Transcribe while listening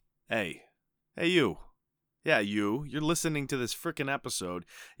Hey, you. Yeah, you're listening to this frickin' episode,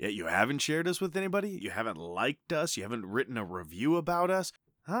 yet you haven't shared us with anybody? You haven't liked us? You haven't written a review about us?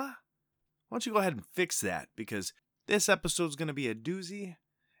 Huh? Why don't you go ahead and fix that, because this episode's gonna be a doozy,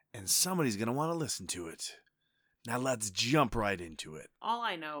 and somebody's gonna want to listen to it. Now let's jump right into it. All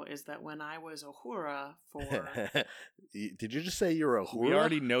I know is that when I was a hura for... Did you just say you're a whore? We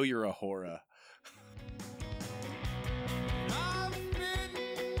already know you're a hora.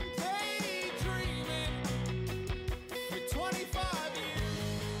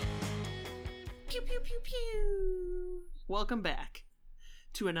 Pew, pew, pew, pew. Welcome back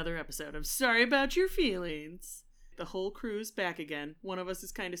to another episode of Sorry About Your Feelings. The whole crew's back again. One of us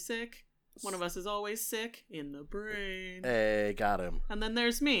is kind of sick. One of us is always sick in the brain. Hey, got him. And then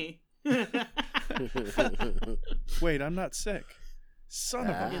there's me. Wait, I'm not sick. Son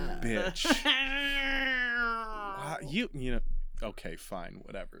of a bitch. You know. Okay, fine,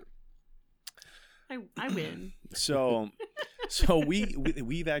 whatever. I win. So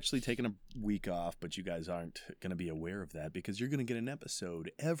we've actually taken a week off, but you guys aren't going to be aware of that because you're going to get an episode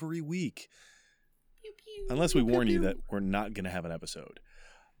every week. Pew, pew, Unless we pew, warn you pew. that we're not going to have an episode.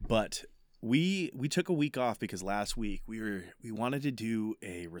 But we took a week off because last week we wanted to do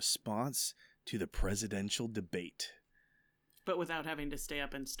a response to the presidential debate. But without having to stay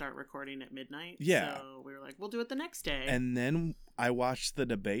up and start recording at midnight. Yeah. So we were like, we'll do it the next day. And then I watched the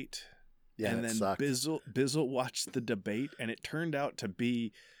debate. Yeah, and that then sucked. Bizzle watched the debate, and it turned out to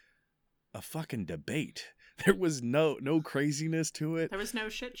be a fucking debate. There was no craziness to it. There was no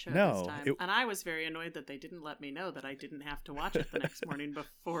shit show No, this time. And I was very annoyed that they didn't let me know that I didn't have to watch it the next morning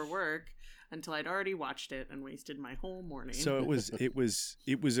before work until I'd already watched it and wasted my whole morning. So it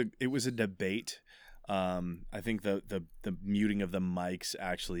was a debate. I think the muting of the mics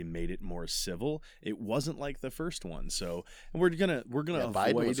actually made it more civil. It wasn't like the first one. So, and we're gonna avoid.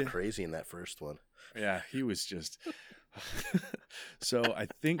 Biden was crazy in that first one. Yeah, he was just. So I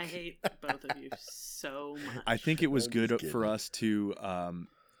think I hate both of you so much. I think it was I'm good just for kidding. us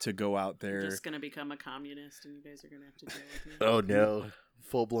to go out I'm there. just gonna become a communist, and you guys are gonna have to deal with me. Oh no,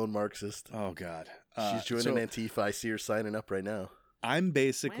 full blown Marxist. Oh God, She's joining Antifa. I see her signing up right now. I'm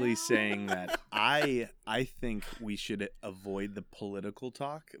basically Well. saying that I think we should avoid the political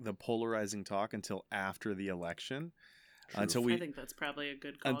talk, the polarizing talk, until after the election, until I think that's probably a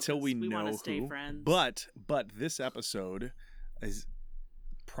good call. until 'cause we want know to stay who. friends. But this episode is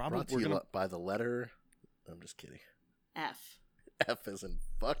probably Brought to you by the letter. I'm just kidding. F. F as in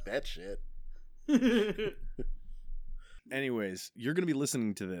fuck that shit. Anyways, you're going to be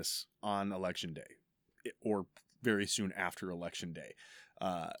listening to this on election day, or very soon after election day.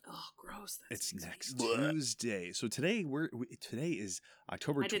 Oh, gross. That's It's next Blech. Tuesday. So today today is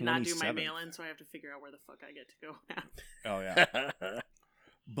October 27th. I did not do my mail-in, so I have to figure out where the fuck I get to go now. Oh yeah.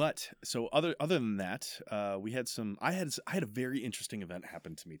 But so other than that, we had some. I had a very interesting event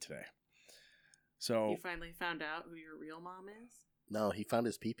happen to me today. So You finally found out who your real mom is? No, he found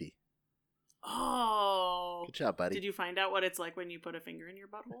his pee-pee. Oh. Good job, buddy. Did you find out what it's like when you put a finger in your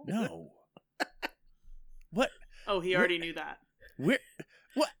butthole? no. What? Oh, he already knew that. Where?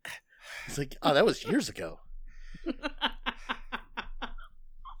 What? It's like, oh, that was years ago.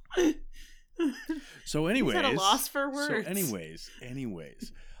 So anyways, He's at a loss for words. So anyways,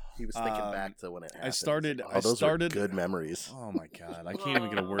 He was thinking back to when it happened. I started. Oh, those are are good memories. Oh my God, I can't even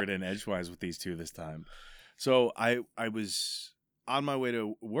get a word in edgewise with these two this time. So I was on my way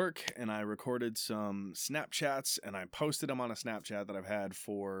to work and I recorded some Snapchats and I posted them on a Snapchat that I've had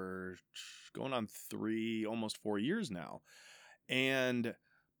for going on almost 4 years now. And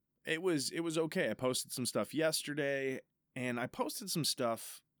it was okay. I posted some stuff yesterday and I posted some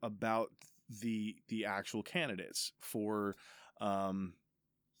stuff about the actual candidates for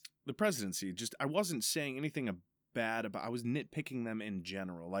the presidency. Just I wasn't saying anything bad about. I was nitpicking them in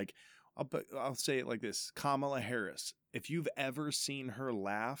general. Like I'll say it like this: Kamala Harris. If you've ever seen her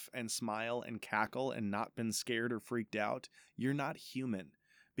laugh and smile and cackle and not been scared or freaked out, you're not human.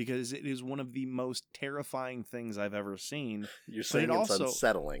 Because it is one of the most terrifying things I've ever seen. You're saying it it's also-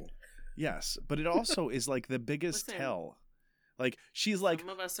 unsettling. Yes, but it also is like the biggest Listen. tell. Like she's like Some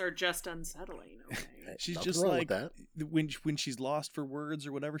of us are just unsettling. Okay. she's Nothing just wrong like with that. when she's lost for words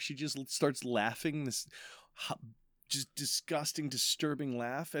or whatever, she just starts laughing this just disgusting, disturbing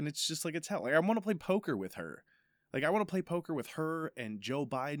laugh, and it's just like it's hell. Like I want to play poker with her. Like I want to play poker with her and Joe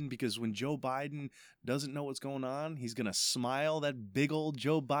Biden because when Joe Biden doesn't know what's going on, he's gonna smile that big old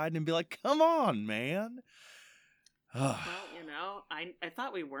Joe Biden and be like, "Come on, man." Well, I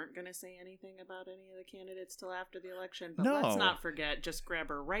thought we weren't going to say anything about any of the candidates till after the election, but let's No. not forget, just grab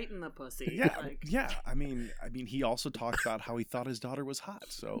her right in the pussy. Yeah, Like, yeah. I mean, he also talked about how he thought his daughter was hot.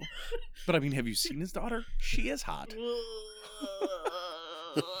 So, but I mean, have you seen his daughter? She is hot.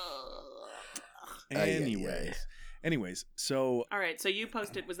 Anyways, so all right. So you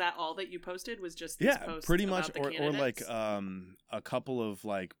posted. Was that all that you posted? Was just yeah, posts pretty about much, the or like candidates? a couple of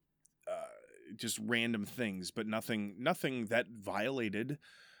like just random things, but nothing that violated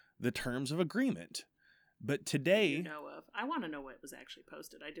the terms of agreement. But today, You know of. I want to know what was actually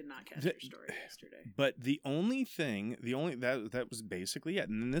posted. I did not catch your story yesterday. But the only that was basically it.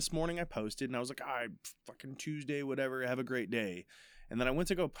 And then this morning I posted and I was like, fucking Tuesday, whatever, have a great day. And then I went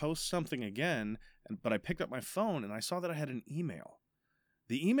to go post something again, but I picked up my phone and I saw that I had an email.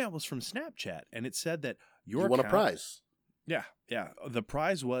 The email was from Snapchat and it said that You won a prize. Yeah. The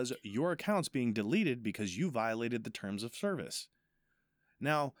prize was your account's being deleted because you violated the terms of service.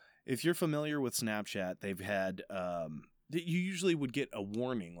 Now, if you're familiar with Snapchat, they've had you usually would get a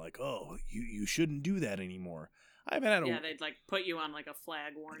warning like, "Oh, you shouldn't do that anymore." I haven't had they'd like put you on like a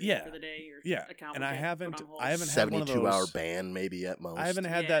flag warning for the day. Your account and would I get haven't put on hold. had one of those 72-hour ban maybe at most. I haven't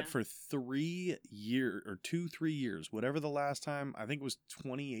had Yeah. that for 3 years or 2-3 years, whatever the last time. I think it was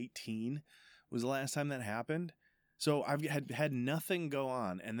 2018 was the last time that happened. So I've had nothing go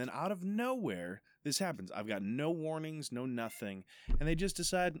on, and then out of nowhere, this happens. I've got no warnings, no nothing, and they just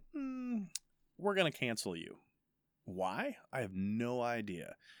decide, we're gonna cancel you. Why? I have no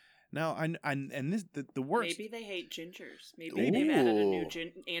idea. Now, the worst. Maybe they hate gingers. Maybe they've added a new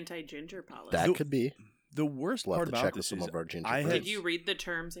anti-ginger policy. That could be. The worst We'll have part to about check with this some is of our ginger I friends. Did you read the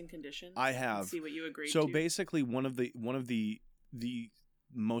terms and conditions? I have. And see what you agreed So to. basically, one of the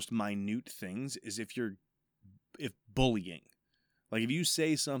most minute things is if bullying, like if you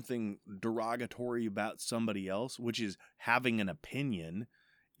say something derogatory about somebody else, which is having an opinion,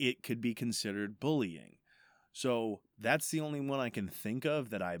 it could be considered bullying. So that's the only one I can think of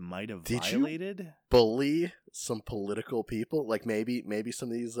that I might have violated. Bully some political people? Like maybe some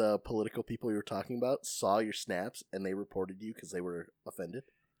of these political people you were talking about saw your snaps and they reported you because they were offended?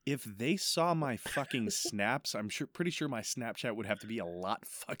 If they saw my fucking snaps, I'm pretty sure my Snapchat would have to be a lot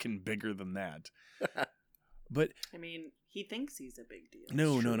fucking bigger than that. But I mean, he thinks he's a big deal.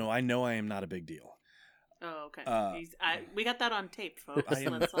 no. I know I am not a big deal. Oh, okay. We got that on tape, folks.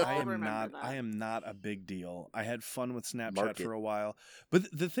 Let's all remember that. I am not a big deal. I had fun with Snapchat for a while, but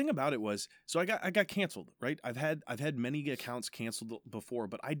the thing about it was, so I got canceled, right? I've had many accounts canceled before,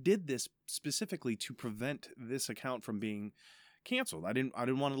 but I did this specifically to prevent this account from being canceled. I didn't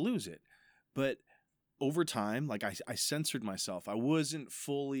want to lose it, but over time, like I censored myself. I wasn't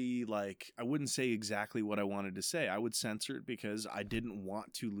fully like, I wouldn't say exactly what I wanted to say. I would censor it because I didn't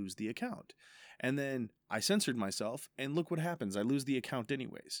want to lose the account. And then I censored myself, and look what happens. I lose the account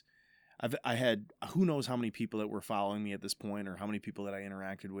anyways. I had who knows how many people that were following me at this point, or how many people that I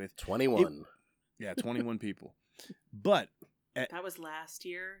interacted with. 21. 21 people. But that was last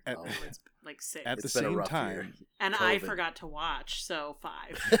year. It's like 6. At the same time, and COVID. I forgot to watch, so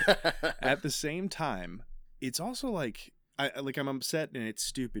 5. At the same time, it's also like I'm upset and it's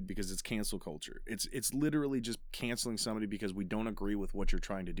stupid because it's cancel culture. It's literally just canceling somebody because we don't agree with what you're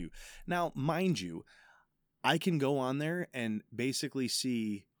trying to do. Now, mind you, I can go on there and basically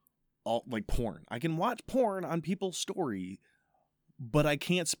see all like porn. I can watch porn on people's story, but I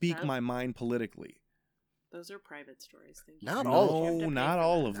can't speak my mind politically. Those are private stories. Thank you. Not all of them. Not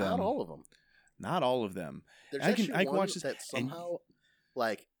all of them. Not all of them. Not all of them. There's I can one watch this that somehow,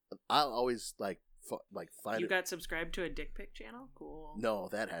 like, I'll always find You it. got subscribed to a dick pic channel? Cool. No,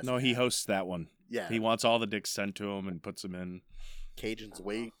 that has. No, he hosts that one. Yeah, He wants all the dicks sent to him and puts them in. Cajun's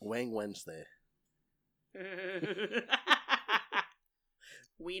Wang Wednesday.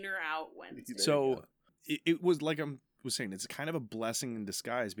 Wiener out Wednesday. So it was like I was saying, it's kind of a blessing in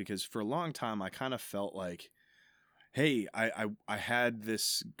disguise because for a long time I kind of felt like, hey, I had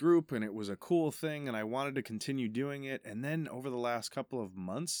this group and it was a cool thing and I wanted to continue doing it. And then over the last couple of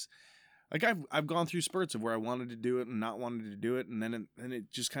months, like I've gone through spurts of where I wanted to do it and not wanted to do it, and then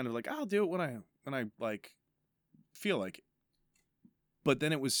it just kind of like, I'll do it when I like feel like it. But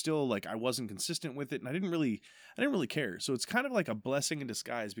then it was still like I wasn't consistent with it, and I didn't really care. So it's kind of like a blessing in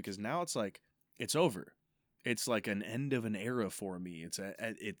disguise because now it's like it's over. It's like an end of an era for me.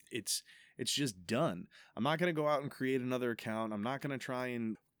 It's just done. I'm not gonna go out and create another account. I'm not gonna try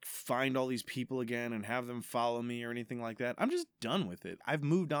and find all these people again and have them follow me or anything like that. I'm just done with it. I've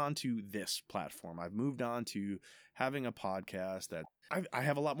moved on to this platform. I've moved on to having a podcast that I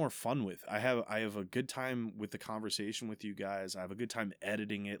have a lot more fun with. I have a good time with the conversation with you guys. I have a good time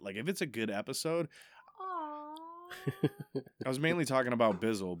editing it. Like if it's a good episode, I was mainly talking about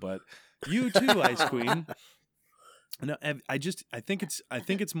Bizzle, but you too, Ice Queen. No, I think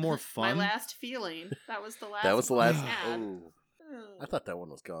it's more fun. My last feeling. That was the last. That was the one I last. had. Oh, I thought that one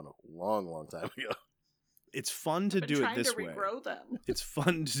was gone a long time ago. It's fun to I've been do it trying this to way. regrow them. It's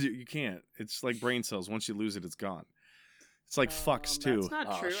fun to do. You can't. It's like brain cells. Once you lose it, it's gone. It's like fucks too. That's not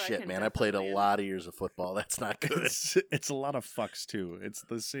Oh true. shit, man! I played a lot of years of football. That's not good. It's a lot of fucks too. It's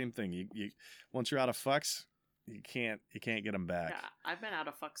the same thing. You once you're out of fucks, you can't get them back. Yeah, I've been out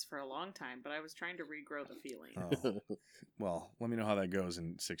of fucks for a long time, but I was trying to regrow the feeling. Oh. Well, let me know how that goes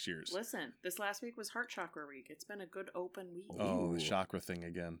in 6 years. Listen, this last week was Heart Chakra Week. It's been a good open week. Oh, the Ooh. chakra thing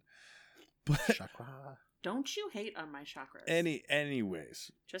again. But Chakra. Don't you hate on my chakras?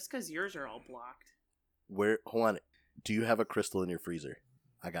 anyways, Just because yours are all blocked. Hold on. Do you have a crystal in your freezer?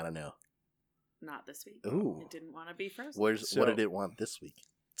 I gotta know. Not this week. Ooh. It didn't want to be frozen. What did it want this week?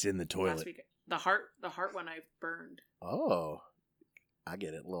 it's in the Last toilet. week, the heart one I burned. Oh, I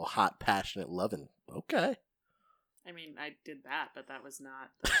get it. A little hot, passionate loving. Okay. I mean, I did that, but that was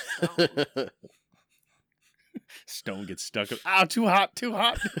not the stone. Stone gets stuck. Ow! Too hot! Too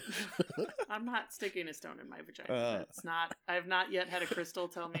hot! I'm not sticking a stone in my vagina. It's not. I've not yet had a crystal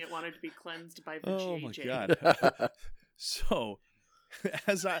tell me it wanted to be cleansed by Oh my vajayjay. god! So,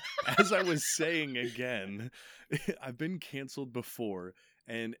 as I was saying again, I've been canceled before,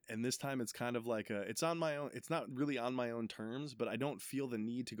 and this time it's kind of like it's on my own. It's not really on my own terms, but I don't feel the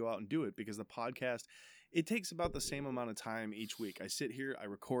need to go out and do it because the podcast. It takes about the same amount of time each week. I sit here, I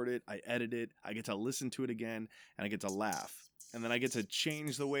record it, I edit it, I get to listen to it again, and I get to laugh. And then I get to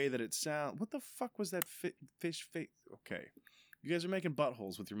change the way that it sounds. What the fuck was that fish face? Okay. You guys are making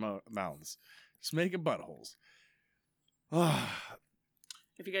buttholes with your mouths. Just making buttholes.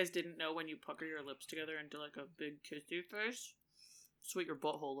 If you guys didn't know, when you pucker your lips together into like a big kissy face, that's what your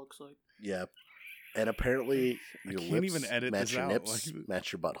butthole looks like. Yeah. And apparently I your can't lips even edit match this your out, nips, like-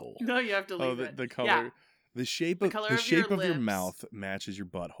 match your butthole. No, you have to leave it. the color. Yeah. The shape The of color the of shape your of your lips. mouth matches your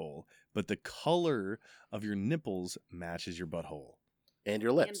butthole, but the color of your nipples matches your butthole. And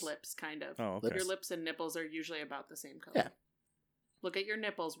your lips. And lips, kind of. Oh, okay. Your lips and nipples are usually about the same color. Yeah. Look at your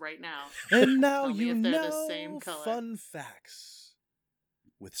nipples right now. And now Tell me you if they're know the same color. fun facts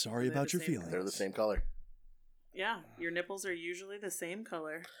with Sorry They're About the Your same Feelings. They're the same color. Yeah, your nipples are usually the same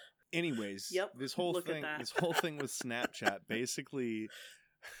color. Anyways, Yep, this whole look at thing, that. this whole thing with Snapchat basically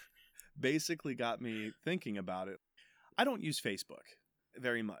got me thinking about it. I don't use Facebook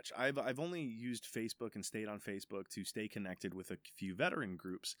very much. I've only used Facebook and stayed on Facebook to stay connected with a few veteran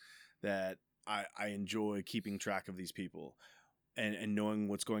groups that I enjoy keeping track of these people and knowing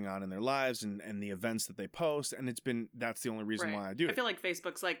what's going on in their lives and the events that they post. And that's the only reason Right. why I do it. I feel like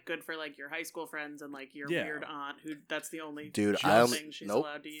Facebook's like good for like your high school friends and like your Yeah. weird aunt who that's the only Dude, thing she's nope.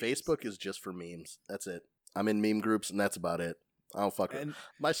 allowed to use. Facebook is just for memes. That's it. I'm in meme groups and that's about it. I don't fuck with And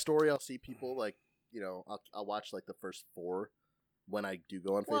my story. I'll see people like, I'll watch like the first 4 when I do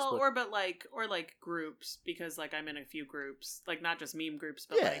go on Facebook. or like groups, because like I'm in a few groups, like not just meme groups,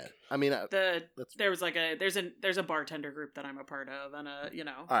 but yeah. like I mean, there's that's there's a bartender group that I'm a part of, and all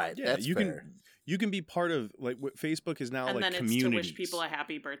right. yeah, That's you fair. you can be part of like what Facebook is now and like then it's communities. to wish people a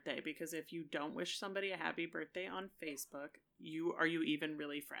happy birthday, because if you don't wish somebody a happy birthday on Facebook, are you even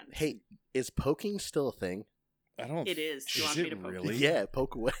really friends? Hey, is poking still a thing? I don't. It is. Do you Is want me it to poke really? Yeah,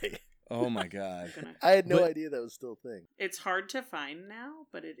 poke away. Oh my god. I'm gonna- I had no But- idea that was still a thing. It's hard to find now,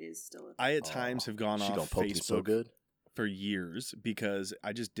 but it is still a thing. I at times have gone She off gonna poke me Facebook so good. for years because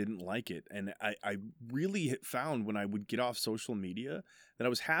I just didn't like it. And I really found when I would get off social media that I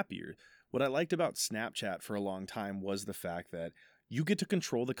was happier. What I liked about Snapchat for a long time was the fact that you get to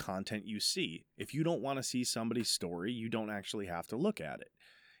control the content you see. If you don't want to see somebody's story, you don't actually have to look at it.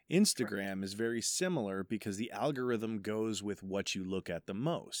 Instagram is very similar because the algorithm goes with what you look at the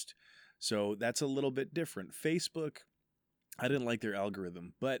most. So that's a little bit different. Facebook, I didn't like their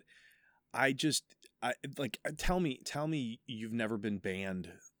algorithm, but tell me you've never been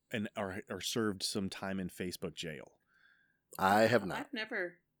banned or served some time in Facebook jail. I have not.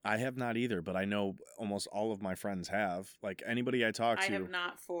 I have not either, but I know almost all of my friends have. Like anybody I talk I to. have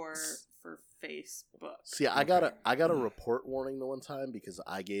not for Facebook. See, I got a report warning the one time because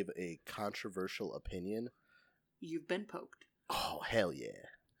I gave a controversial opinion. You've been poked. Oh hell yeah,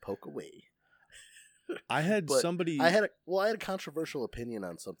 poke away. I had But somebody. I had a controversial opinion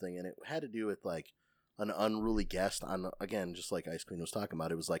on something, and it had to do with like an unruly guest on, again, just like Ice Queen was talking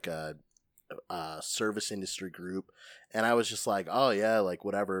about. It was like a service industry group, and I was just like, oh yeah, like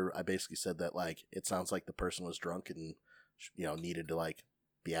whatever. I basically said that like it sounds like the person was drunk and needed to like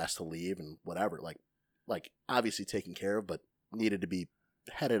be asked to leave and whatever, like obviously taken care of, but needed to be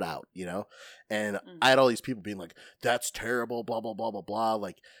headed out, you know? And Mhm. I had all these people being like, that's terrible, blah, blah, blah, blah, blah.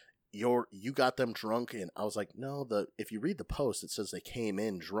 Like, you got them drunk. And I was like, no, if you read the post, it says they came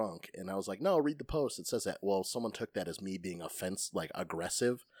in drunk. And I was like, no, read the post. It says that, well, someone took that as me being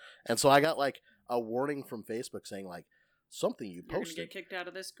aggressive. And so I got like a warning from Facebook saying like, something you You're gonna posted. get kicked out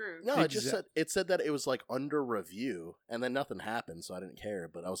of this group. No, it said that it was like under review, and then nothing happened, so I didn't care.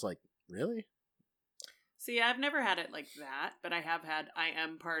 But I was like, really? See, I've never had it like that, but I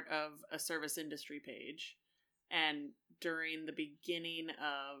am part of a service industry page. And during the beginning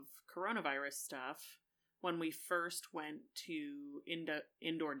of coronavirus stuff, when we first went to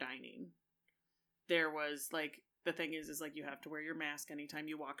indoor dining, there was like, the thing is like you have to wear your mask anytime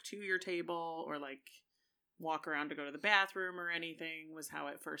you walk to your table or like walk around to go to the bathroom or anything, was how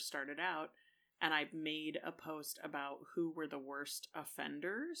it first started out. And I made a post about who were the worst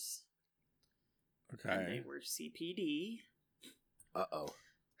offenders. Okay. And they were CPD. Uh-oh.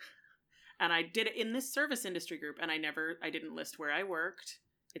 And I did it in this service industry group, and I didn't list where I worked.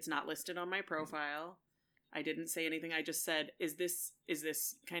 It's not listed on my profile. I didn't say anything. I just said, is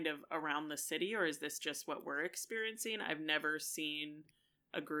this kind of around the city, or is this just what we're experiencing? I've never seen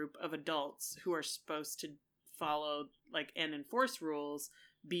a group of adults who are supposed to follow like and enforce rules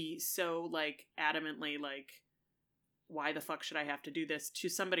be so like adamantly like, why the fuck should I have to do this to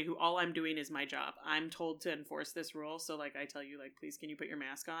somebody who all I'm doing is my job? I'm told to enforce this rule. So like I tell you like, please can you put your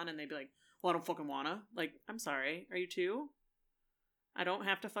mask on? And they'd be like, well, I don't fucking wanna. Like, I'm sorry. Are you too? I don't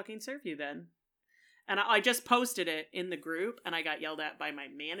have to fucking serve you then. And I just posted it in the group and I got yelled at by my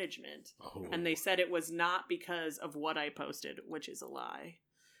management. Oh. And they said it was not because of what I posted, which is a lie.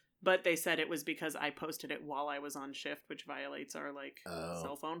 But they said it was because I posted it while I was on shift, which violates our like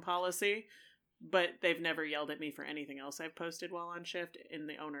cell phone policy. But they've never yelled at me for anything else I've posted while on shift, and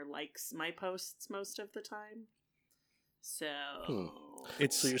the owner likes my posts most of the time. So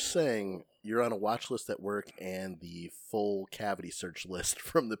So you're saying you're on a watch list at work and the full cavity search list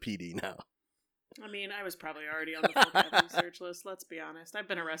from the PD now? I mean, I was probably already on the full cavity search list, let's be honest. I've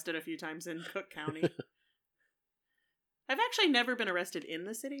been arrested a few times in Cook County. I've actually never been arrested in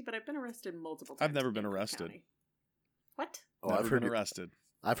the city, but I've been arrested multiple times. I've never been in Cook arrested. County. What? Oh, Never I've heard been arrested.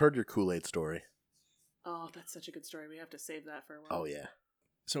 I've heard your Kool-Aid story. Oh, that's such a good story. We have to save that for a while. Oh yeah.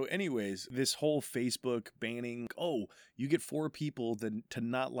 So anyways, this whole Facebook banning, oh, you get 4 people to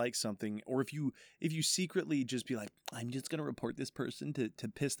not like something, or if you secretly just be like, I'm just going to report this person to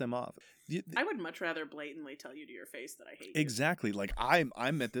piss them off. I would much rather blatantly tell you to your face that I hate you. Exactly. Like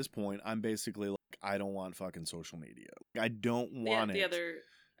I'm at this point, I'm basically like, I don't want fucking social media. I don't want it. The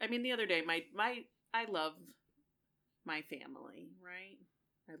other day, I love my family, right?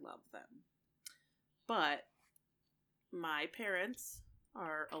 I love them. But my parents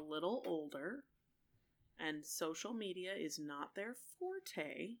are a little older, and social media is not their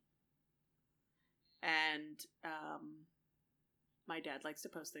forte. And my dad likes to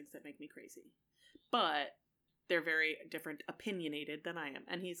post things that make me crazy. But they're very different, opinionated than I am.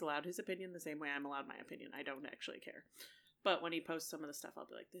 And he's allowed his opinion the same way I'm allowed my opinion. I don't actually care. But when he posts some of the stuff, I'll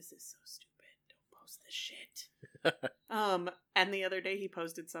be like, this is so stupid. Don't post this shit. And the other day he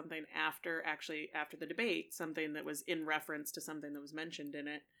posted something after the debate, something that was in reference to something that was mentioned in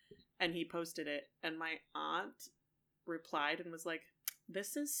it. And he posted it. And my aunt replied and was like,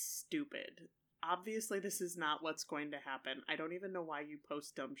 this is stupid. Obviously, this is not what's going to happen. I don't even know why you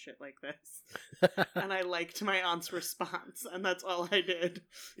post dumb shit like this. And I liked my aunt's response, and that's all I did.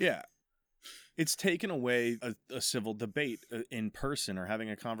 Yeah. It's taken away a civil debate in person or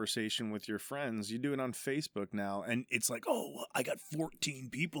having a conversation with your friends. You do it on Facebook now, and it's like, oh, I got 14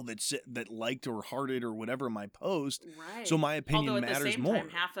 people that liked or hearted or whatever my post, right? So my opinion Although at matters the same more. time,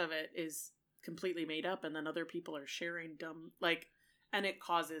 half of it is completely made up, and then other people are sharing dumb, like, and it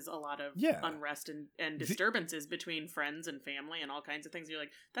causes a lot of unrest and disturbances between friends and family and all kinds of things. You're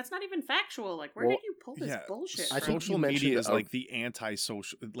like, that's not even factual. Like, where did you pull this bullshit from? Social media is like the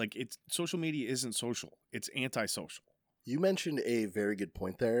anti-social. Like, social media isn't social. It's anti-social. You mentioned a very good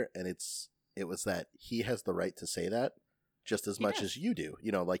point there, and it was that he has the right to say that just as much as you do.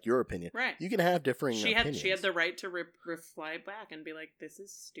 You know, like your opinion. Right. You can have differing opinions. She had the right to reply back and be like, this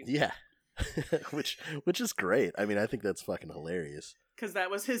is stupid. Yeah. which is great. I mean, I think that's fucking hilarious. Because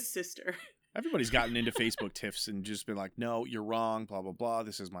that was his sister. Everybody's gotten into Facebook tiffs and just been like, no, you're wrong, blah, blah, blah.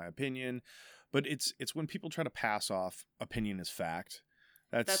 This is my opinion. But it's when people try to pass off opinion as fact.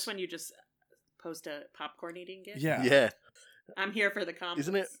 That's when you just post a popcorn eating gift. Yeah. I'm here for the comments.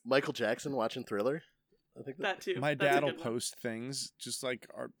 Isn't it Michael Jackson watching Thriller? I think that too. My dad will post things just like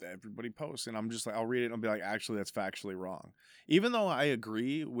everybody posts, and I'm just like, I'll read it and I'll be like, actually, that's factually wrong. Even though I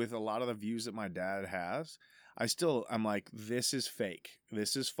agree with a lot of the views that my dad has, I'm like, this is fake.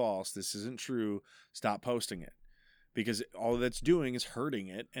 This is false. This isn't true. Stop posting it. Because all that's doing is hurting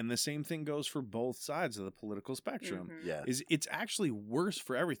it. And the same thing goes for both sides of the political spectrum. Mhm. Yeah. It's actually worse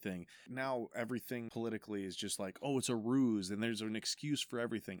for everything. Now everything politically is just like, oh, it's a ruse and there's an excuse for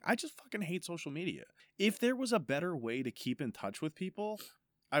everything. I just fucking hate social media. If there was a better way to keep in touch with people,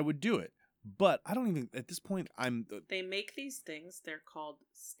 I would do it. But I don't even, at this point, They make these things, they're called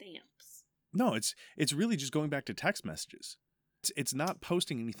stamps. no, it's really just going back to text messages. It's not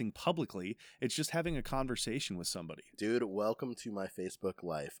posting anything publicly. It's just having a conversation with somebody. Dude, welcome to my Facebook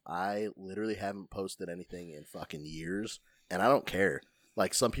life. I literally haven't posted anything in fucking years, and I don't care.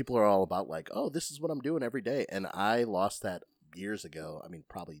 Like, some people are all about, like, oh, this is what I'm doing every day. And I lost that years ago. I mean,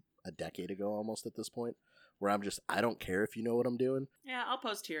 probably a decade ago almost at this point, where I don't care if you know what I'm doing. Yeah, I'll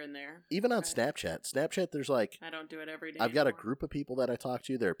post here and there. Even on Okay. Snapchat, there's like, I don't do it every day. I've got a anymore. group of people that I talk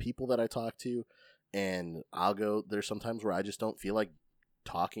to. There are people that I talk to, and there's sometimes where I just don't feel like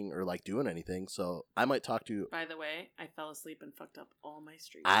talking or like doing anything. So I might talk to. By the way, I fell asleep and fucked up all my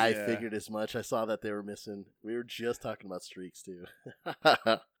streaks. I Yeah. figured as much. I saw that they were missing. We were just talking about streaks too.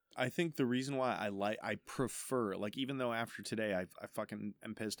 I think the reason why I prefer, like, even though after today I fucking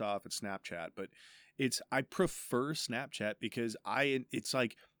am pissed off at Snapchat, but I prefer Snapchat because it's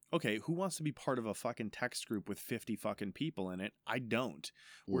like, okay, who wants to be part of a fucking text group with 50 fucking people in it? I don't.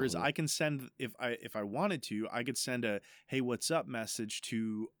 Whereas Mhm. I can send, if I wanted to, I could send a hey, what's up message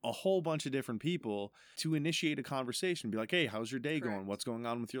to a whole bunch of different people to initiate a conversation. Be like, hey, how's your day going? Correct. What's going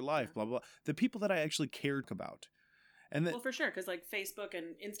on with your life? Yeah. Blah, blah, blah. The people that I actually cared about. And then Well, for sure, because like Facebook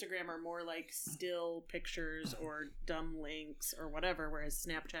and Instagram are more like still pictures or dumb links or whatever, whereas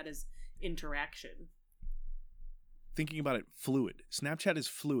Snapchat is interaction. thinking about it, fluid. Snapchat is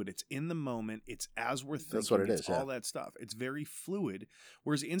fluid. It's in the moment. It's as we're thinking. That's what it it's is, all yeah. that stuff. It's very fluid.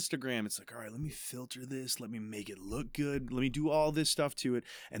 Whereas Instagram, it's like, all right, let me filter this. Let me make it look good. Let me do all this stuff to it.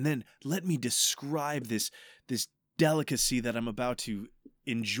 And then let me describe this delicacy that I'm about to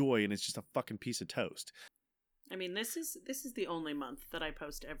enjoy. And it's just a fucking piece of toast. I mean, this is the only month that I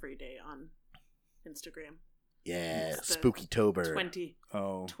post every day on Instagram. Yeah, It's the Spooky-tober.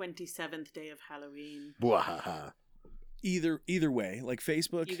 27th day of Halloween. Bwahaha. Either way, like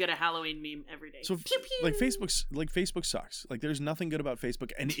Facebook. You get a Halloween meme every day. So Pew, pew. like Facebook sucks. Like there's nothing good about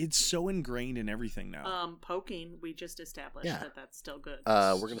Facebook, and it's so ingrained in everything now. Poking, we just established Yeah. that that's still good.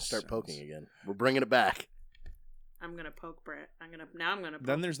 We're gonna start poking again. We're bringing it back. I'm gonna poke Brett. I'm gonna poke.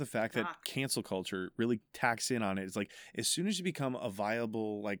 Then there's the fact that Doc. cancel culture really tacks in on it. It's like as soon as you become a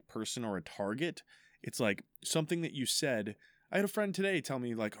viable like person or a target, it's like something that you said. I had a friend today tell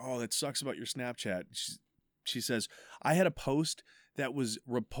me like, "Oh, that sucks about your Snapchat." She says, "I had a post that was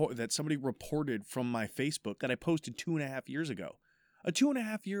that somebody reported from my Facebook that I posted 2.5 years ago." A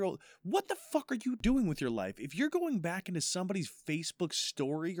 2.5-year-old. What the fuck are you doing with your life? If you're going back into somebody's Facebook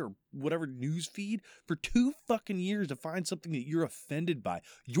story or whatever news feed for 2 fucking years to find something that you're offended by,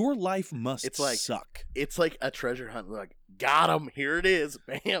 your life must It's like- suck. It's like a treasure hunt. We're like, got him. Here it is.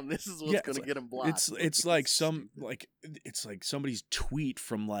 Bam. This is what's Yeah, gonna it's get him blocked. It's like it's like somebody's tweet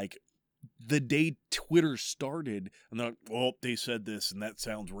from like the day Twitter started, and they're like, "Oh, they said this, and that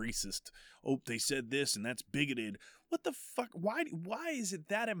sounds racist. Oh, they said this, and that's bigoted." What the fuck? Why is it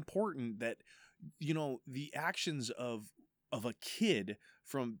that important that the actions of a kid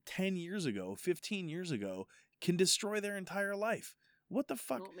from 10 years ago, 15 years ago, can destroy their entire life? What the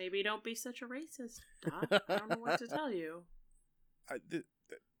fuck? Well, maybe don't be such a racist, Doc. I don't know what to tell you.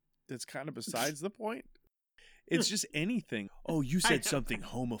 That's kind of besides the point. It's just anything. Oh, you I said know. something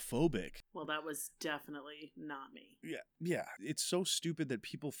homophobic. Well, that was definitely not me. Yeah. It's so stupid that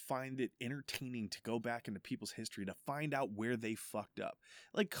people find it entertaining to go back into people's history to find out where they fucked up.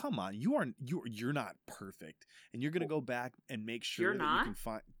 Like, come on, you're not perfect, and you're gonna go back and make sure You're that not? you can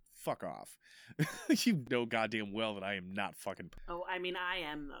find. Fuck off. You know goddamn well that I am not fucking. Oh, I mean, I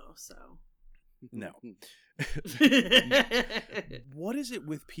am though. So. No. What is it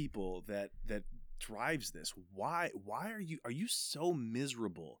with people that drives this? Why are you so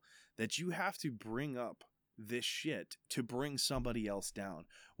miserable that you have to bring up this shit to bring somebody else down?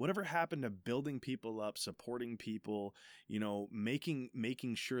 Whatever happened to building people up, supporting people,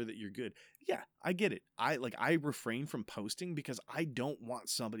 making sure that you're good? Yeah, I get it. I refrain from posting because I don't want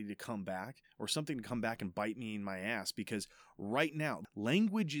somebody to come back or something to come back and bite me in my ass, because right now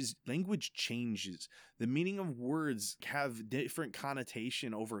language changes. The meaning of words have different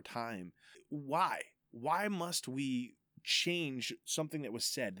connotation over time. Why must we change something that was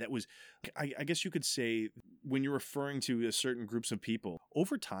said? That was, I guess you could say, when you're referring to a certain groups of people,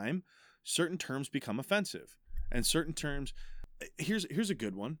 over time, certain terms become offensive, and certain terms. Here's a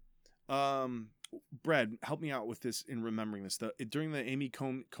good one. Brad, help me out with this in remembering this. During the Amy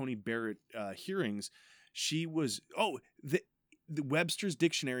Coney Barrett hearings, she was the Webster's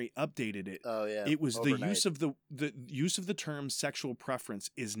Dictionary updated it. Oh yeah. It was overnight. the use of the term sexual preference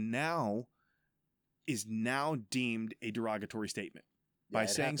is now deemed a derogatory statement by it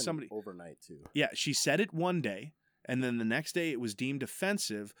saying happened somebody overnight too. Yeah, she said it one day, and then the next day it was deemed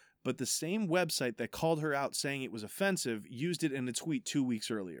offensive, but the same website that called her out saying it was offensive used it in a tweet 2 weeks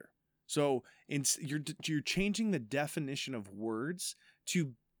earlier. So you're changing the definition of words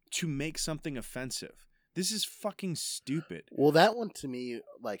to make something offensive. This is fucking stupid. Well, that one to me,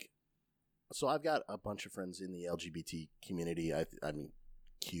 like, so I've got a bunch of friends in the LGBT community. I mean,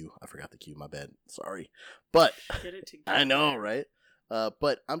 Q. I forgot the Q. My bad. Sorry, but Get it together. I know, right?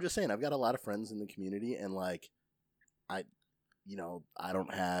 But I'm just saying, I've got a lot of friends in the community, and like, I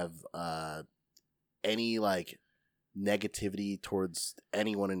don't have any like negativity towards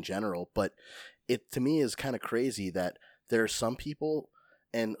anyone in general, but it to me is kind of crazy that there are some people,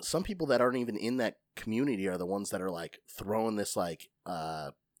 and some people that aren't even in that community are the ones that are like throwing this like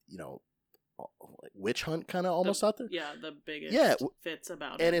like witch hunt kind of almost out there. Yeah, the biggest fits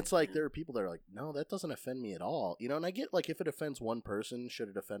about it. And it's like there are people that are like, no, that doesn't offend me at all. And I get like if it offends one person, should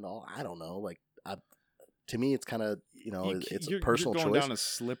it offend all? I don't know. Like to me, it's kind of it's a personal you're going choice. down a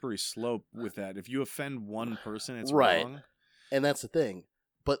slippery slope with that. If you offend one person, it's Right. wrong. And that's the thing.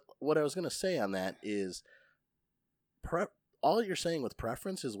 But what I was going to say on that is all you're saying with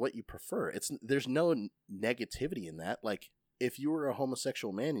preference is what you prefer. There's no negativity in that. Like if you were a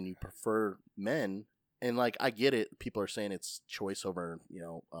homosexual man and you prefer men, and like I get it, people are saying it's choice over,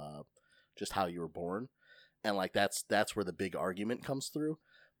 just how you were born. And like that's where the big argument comes through.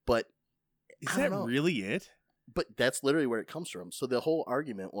 But Is I that don't know. really it? But that's literally where it comes from. So the whole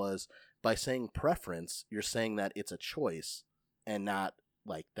argument was by saying preference, you're saying that it's a choice and not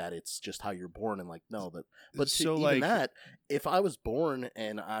like that it's just how you're born and like no, but So, even like- that, if I was born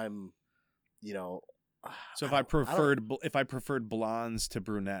and I'm, So if I preferred blondes to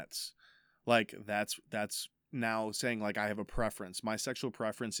brunettes, like that's now saying like I have a preference. My sexual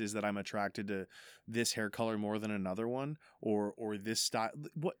preference is that I'm attracted to this hair color more than another one, or this style.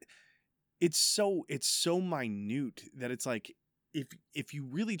 What? It's so minute that it's like if you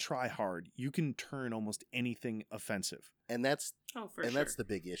really try hard, you can turn almost anything offensive. and that's for and sure. that's the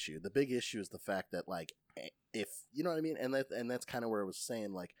big issue. The big issue is the fact that like if you know what I mean, and that's kind of where I was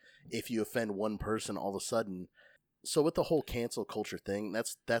saying like if you offend one person, all of a sudden. So with the whole cancel culture thing,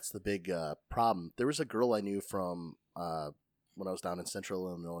 that's the big problem. There was a girl I knew from when I was down in Central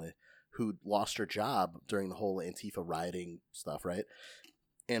Illinois who lost her job during the whole Antifa rioting stuff, right?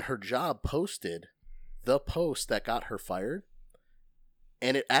 And her job posted the post that got her fired,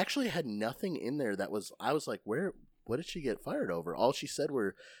 and it actually had nothing in there that was. I was like, what did she get fired over? All she said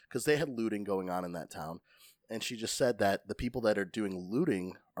were because they had looting going on in that town, and she just said that the people that are doing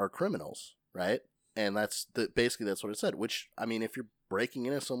looting are criminals, right? And basically that's what it said. Which I mean, if you're breaking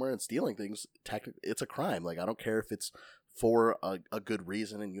into somewhere and stealing things, technically it's a crime. Like I don't care if it's for a good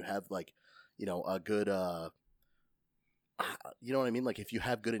reason and you have like, a good you know what I mean? Like if you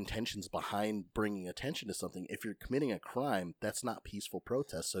have good intentions behind bringing attention to something, if you're committing a crime, that's not peaceful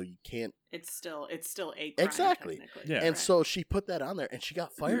protest. So you can't. It's still a crime. Exactly. Technically. Yeah. And so she put that on there, and she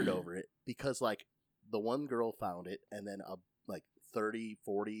got fired over it because like the one girl found it, and then like 30,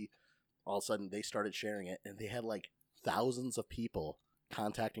 40, all of a sudden they started sharing it, and they had like thousands of people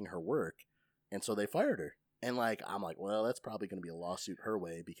contacting her work, and so they fired her. And like I'm like, well, that's probably going to be a lawsuit her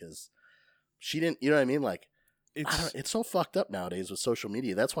way because she didn't. You know what I mean? Like. It's so fucked up nowadays with social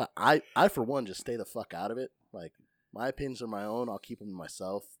media. That's why I for one just stay the fuck out of it. Like my opinions are my own. I'll keep them to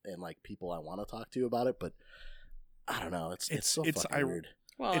myself and like people I want to talk to about it. But I don't know. It's so fucking weird.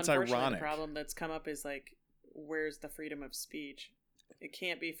 Well, It's unfortunately, ironic. the problem that's come up is like, where's the freedom of speech? It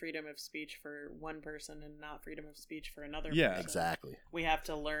can't be freedom of speech for one person and not freedom of speech for another Yeah. person. Exactly. We have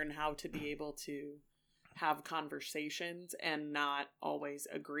to learn how to be able to have conversations and not always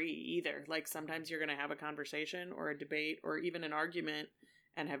agree either. Like sometimes you're going to have a conversation or a debate or even an argument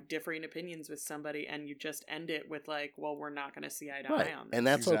and have differing opinions with somebody, and you just end it with like, well, we're not going to see eye to Right. eye on this. And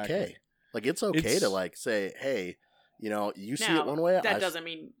that's Exactly. okay. Like it's okay to like say, hey, you see Now, it one way. that doesn't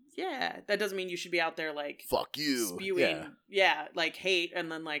mean you should be out there like fuck you. spewing like hate,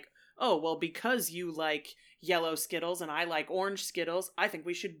 and then like, oh well, because you like yellow Skittles and I like orange Skittles, I think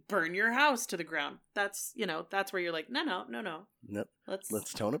we should burn your house to the ground. That's that's where you're like, no. Nope. Let's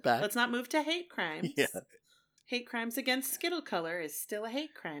Let's tone it back. let's not move to hate crimes. Yeah. Hate crimes against Skittle color is still a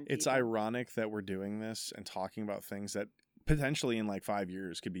hate crime. It's people. ironic that we're doing this and talking about things that potentially in like 5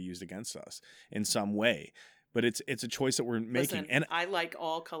 years could be used against us in some way. but it's a choice that we're making. Listen, And I like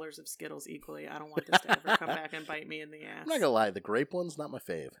all colors of Skittles equally. I don't want this to ever come back and bite me in the ass. I'm not gonna lie, the grape one's not my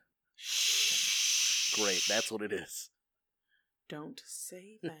fave. Shh. Great, that's what it is. Don't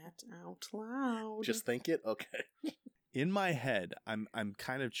say that out loud. Just think it? Okay. in my head, I'm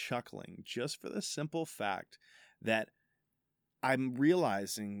kind of chuckling just for the simple fact that I'm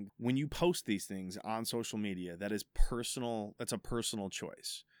realizing when you post these things on social media, that's a personal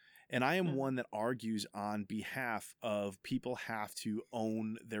choice. And I am one that argues on behalf of people have to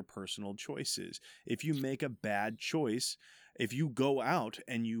own their personal choices. If you make a bad choice, if you go out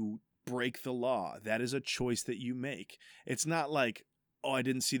and you break the law, that is a choice that you make. It's not like, oh, I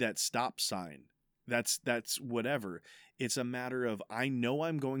didn't see that stop sign. That's whatever. It's a matter of, I know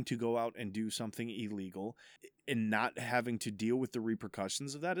I'm going to go out and do something illegal, and not having to deal with the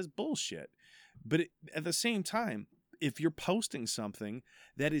repercussions of that is bullshit. But at the same time, if you're posting something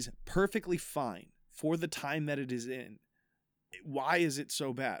that is perfectly fine for the time that it is in, why is it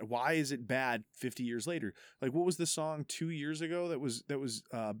so bad? Why is it bad 50 years later? Like, what was the song 2 years ago that was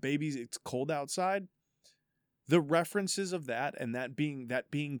Babies, It's Cold Outside? The references of that and that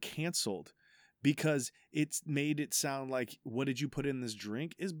being canceled because it's made it sound like, what did you put in this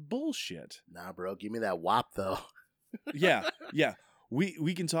drink, is bullshit. Nah, bro, give me that WAP though. Yeah.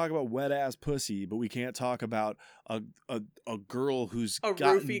 We can talk about wet ass pussy, but we can't talk about a girl who's a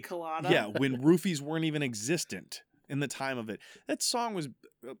roofie colada. Yeah, when roofies weren't even existent in the time of it. That song was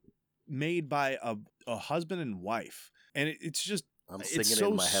made by a husband and wife, and it's just, I'm singing it's it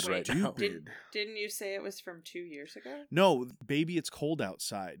so in my head right now. Didn't you say it was from 2 years ago? No, Baby, It's Cold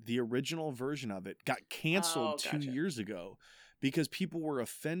Outside, the original version of it, got canceled gotcha. 2 years ago because people were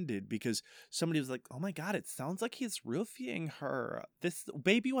offended because somebody was like, oh my God, it sounds like he's roofing her. This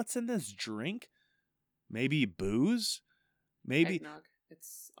baby, what's in this drink? Maybe booze? Maybe Eggnog.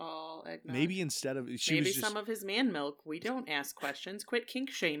 It's all eggnog. Maybe instead of maybe some of his man milk. We don't ask questions. Quit kink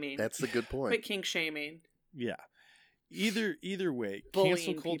shaming. That's the good point. Quit kink shaming. Yeah. Either way, Bullying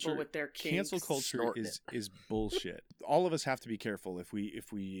cancel culture people with their kinks. cancel culture is bullshit. All of us have to be careful if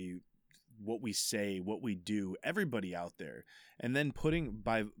we what we say, what we do, everybody out there. And then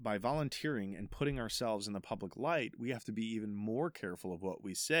by volunteering and putting ourselves in the public light, we have to be even more careful of what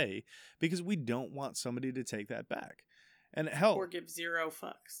we say because we don't want somebody to take that back. And hell, or give zero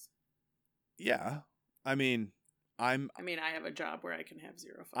fucks. Yeah. I mean, I have a job where I can have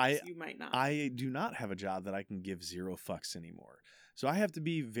zero fucks. You might not. I do not have a job that I can give zero fucks anymore. So I have to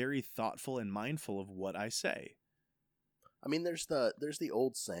be very thoughtful and mindful of what I say. I mean, there's the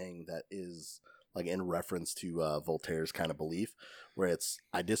old saying that is like in reference to Voltaire's kind of belief, where it's,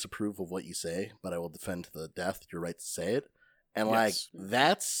 I disapprove of what you say, but I will defend to the death your right to say it. And Yes. like,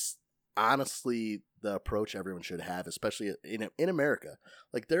 that's honestly the approach everyone should have, especially in America.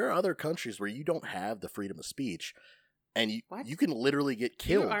 Like, there are other countries where you don't have the freedom of speech, and you can literally get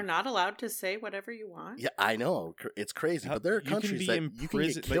killed. You are not allowed to say whatever you want? Yeah, I know. It's crazy. But there are countries that you can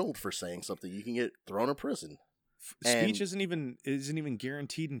get killed for saying something. You can get thrown in prison. Speech isn't even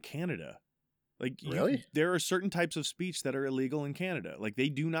guaranteed in Canada. Like, really? There are certain types of speech that are illegal in Canada. Like, they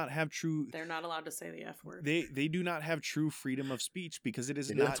do not have true. They're not allowed to say the F word. They do not have true freedom of speech because it is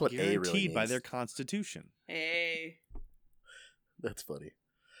not that's what guaranteed really by means. their constitution. Hey. That's funny.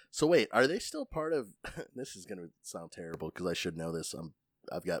 So wait, are they still part of? This is gonna sound terrible because I should know this.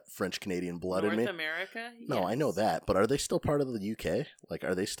 I've got French Canadian blood in me. North America? No, Yes. I know that, but are they still part of the UK? Like,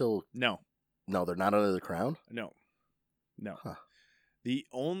 are they still? No, they're not under the crown. no. Huh.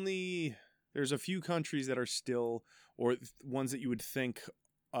 There's a few countries that are still, or ones that you would think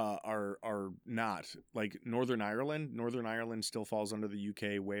are not, like Northern Ireland. Northern Ireland still falls under the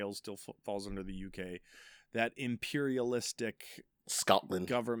UK. Wales still falls under the UK. That imperialistic Scotland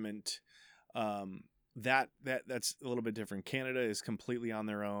government, that's a little bit different. Canada is completely on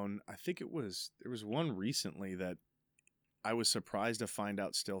their own. I think there was one recently that I was surprised to find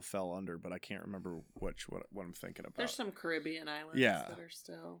out still fell under, but I can't remember what I'm thinking about. There's some Caribbean islands that are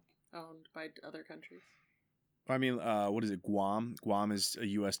still owned by other countries. I mean, what is it? Guam? Guam is a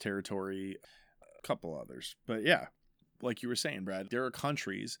U.S. territory. A couple others. But yeah, like you were saying, Brad, there are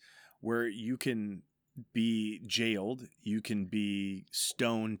countries where you can be jailed, you can be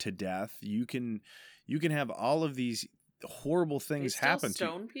stoned to death, you can have all of these horrible things happen to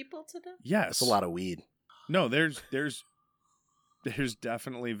stone people to death? Yes. That's a lot of weed. No, there's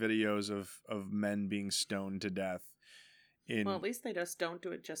definitely videos of men being stoned to death. Well, at least they just don't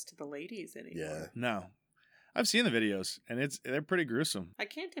do it just to the ladies anymore. Yeah. No. I've seen the videos, and they're pretty gruesome. I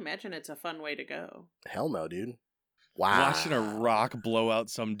can't imagine it's a fun way to go. Hell no, dude. Wow. Watching a rock blow out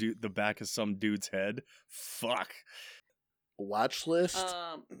the back of some dude's head. Fuck. Watch list.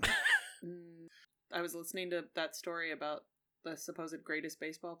 I was listening to that story about the supposed greatest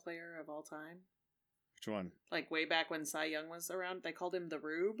baseball player of all time. Which one? Like way back when Cy Young was around, they called him the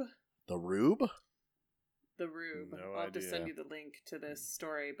Rube. The Rube? The Rube. No I'll just send idea. you the link to this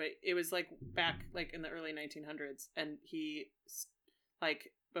story, but it was like back like in the early 1900s, and he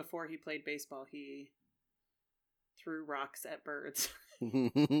like before he played baseball, he threw rocks at birds.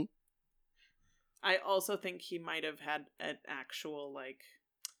 I also think he might have had an actual like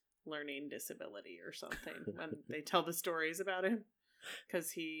learning disability or something when they tell the stories about him,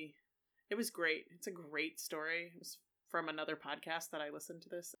 because it was great. It's a great story. It was from another podcast that I listened to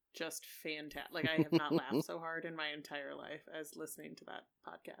this. Just fantastic. Like, I have not laughed so hard in my entire life as listening to that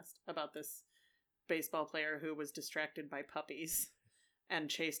podcast about this baseball player who was distracted by puppies and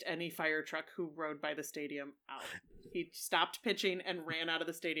chased any fire truck who rode by the stadium out. He stopped pitching and ran out of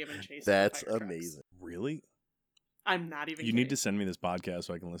the stadium and chased That's fire trucks. amazing. Really? I'm not even You kidding. need to send me this podcast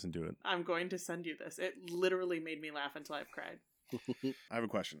so I can listen to it. I'm going to send you this. It literally made me laugh until I've cried. I have a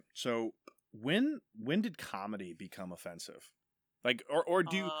question. So when did comedy become offensive? Like, or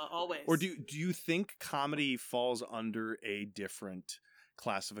do you always, or do you think comedy falls under a different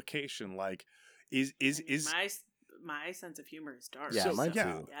classification? Like, is my sense of humor is dark. Yeah, So, mine yeah.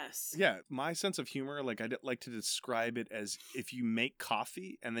 too. Yes. yeah, my sense of humor, like I'd like to describe it as if you make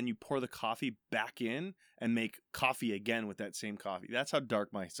coffee and then you pour the coffee back in and make coffee again with that same coffee. That's how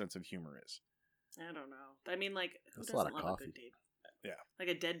dark my sense of humor is. I don't know. I mean, like, who That's a lot doesn't of love coffee. a good deep? Yeah. Like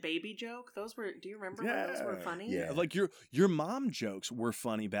a dead baby joke. Those were. Do you remember when those were Yeah. funny? Yeah. Like your mom jokes were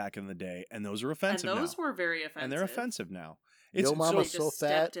funny back in the day, and those are And offensive those now. were very offensive. And they're offensive now. Yo, mama, They so just fat.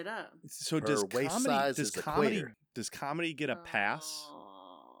 stepped it up. So Her waist size is equator. does comedy get a pass?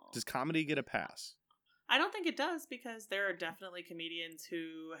 Oh. Does comedy get a pass? I don't think it does, because there are definitely comedians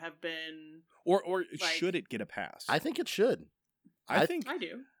who have been. Or Like- should it get a pass? I think it should. I think I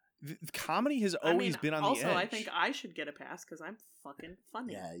do. comedy has I always mean, been on also, the edge. I think I should get a pass because I'm fucking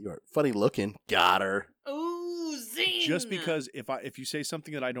funny. Yeah, you're funny looking. Got her. Ooh, zing! just because if you say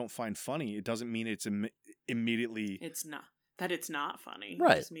something that I don't find funny, it doesn't mean it's immediately it's not that it's not funny.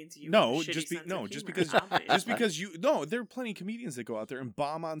 Right. It just means you. No, have a shitty just be- sense no, of just humor, because- obviously. just because you no, there are plenty of comedians that go out there and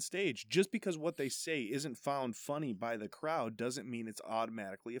bomb on stage. Just because what they say isn't found funny by the crowd doesn't mean it's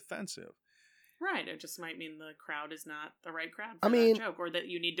automatically offensive. Right. It just might mean the crowd is not the right crowd I for mean- that joke, or that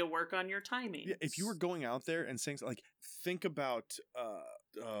you need to work on your timing. Yeah, if you were going out there and saying like, think about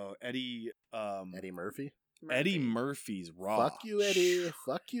Eddie Eddie Murphy. Eddie Murphy's Raw. Fuck you, Eddie.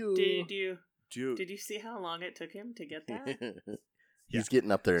 Fuck you. Dude, did you see how long it took him to get that? He's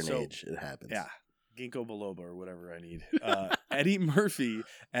getting up there in So, age. It happens. yeah, ginkgo biloba or whatever I need. Eddie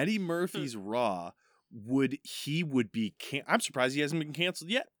Murphy's Raw would be. I'm surprised he hasn't been canceled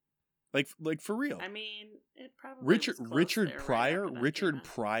yet. Like for real. I mean, it probably Richard was close Richard there right Pryor after that Richard came out.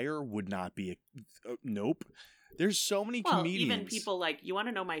 Pryor would not be a nope. There's so many Well, comedians. even people like, you want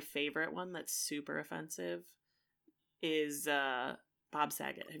to know my favorite one that's super offensive is Bob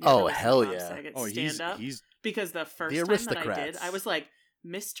Saget. Have you Oh, ever listened to hell Bob yeah. Saget Oh, stand up? he's Because the first The time that I did, Aristocrats. I was like,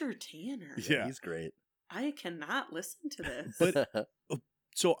 Mr. Tanner, Yeah. He's great. I cannot listen to this. But-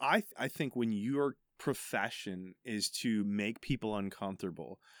 so I think when your profession is to make people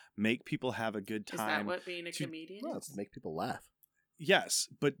uncomfortable, make people have a good is that time. what being a to- comedian Well, is? it's to make people laugh. Yes,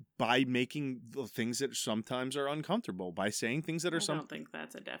 but by making the things that sometimes are uncomfortable, by saying things that I are don't think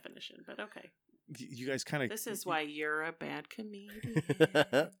that's a definition, but okay. you guys kind of This is why you're a bad comedian.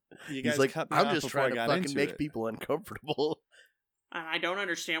 you guys He's like, cut me I'm off just before I trying to got fucking into make it. people uncomfortable. I don't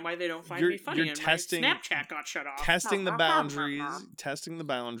understand why they don't find You're- me funny. you're and testing- my Snapchat got shut off. testing the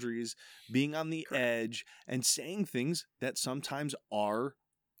boundaries, being on the edge, and saying things that sometimes are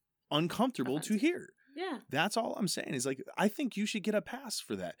uncomfortable to Offensive. hear. Yeah. That's all I'm saying is like, I think you should get a pass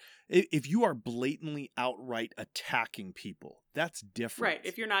for that. If you are blatantly outright attacking people, that's different. Right.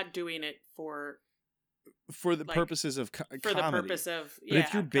 If you're not doing it for for the like, purposes of for comedy. the purpose of But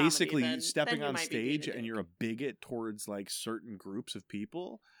if you're comedy, basically then stepping you on might be being a stage and dick. you're a bigot towards like certain groups of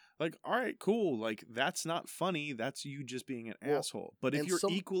people, like, all right, cool. Like, that's not funny. That's you just being an Well, asshole. But if and you're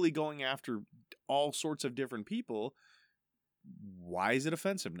some- equally going after all sorts of different people, why is it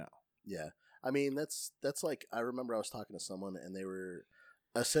offensive now? Yeah. I mean, that's like, I remember I was talking to someone and they were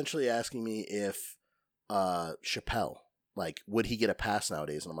essentially asking me if Chappelle, like, would he get a pass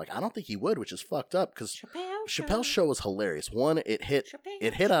nowadays? And I'm like, I don't think he would, which is fucked up because Chappelle's show was hilarious. One, it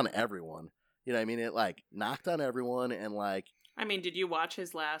hit on everyone. You know what I mean? It like knocked on everyone and like, I mean, did you watch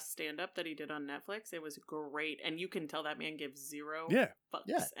his last stand-up that he did on Netflix? It was great, and you can tell that man gives zero Yeah. fucks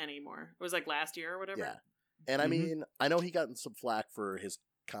Yeah. anymore. It was like last year or whatever. yeah. And I Mhm. mean, I know he got some flack for his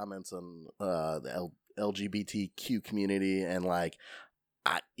comments on the LGBTQ community and like,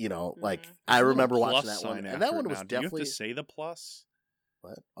 like Mhm. I There's a little remember watching plus that one, sign and that after one it was now. Do you definitely have to say the plus?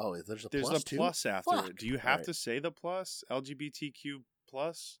 what? Oh, there's a There's plus a too? plus after Fuck. it. Do you have Alright. to say the plus? LGBTQ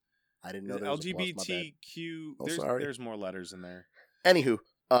plus? I didn't know there was a plus. My bad. LGBTQ. Oh, sorry. There's more letters in there. Anywho,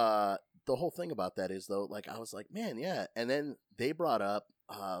 the whole thing about that is though, like I was like, man, yeah, and then they brought up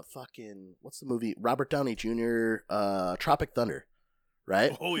fucking what's the movie? Robert Downey Jr. Tropic Thunder,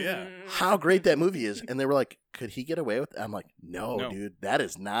 right? Oh yeah. How great that movie is, and they were like, could he get away with it? I'm like, no, No. dude, that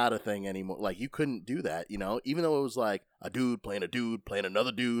is not a thing anymore. Like you couldn't do that, even though it was like a dude playing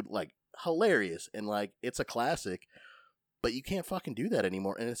another dude, like hilarious, and like it's a classic, but you can't fucking do that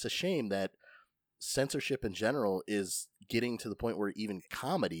anymore, and it's a shame that censorship in general is getting to the point where even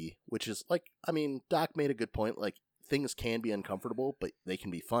comedy, which is like, I mean, Doc made a good point, like things can be uncomfortable, but they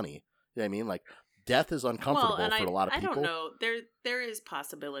can be funny. You know what I mean? Like death is uncomfortable for a lot of people. I don't know. There is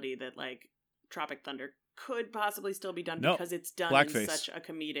possibility that like Tropic Thunder could possibly still be done No. because it's done Blackface. in such a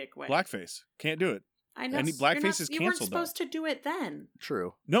comedic way. Blackface. Can't do it. I know. Any blackface is You weren't canceled, supposed to do it then.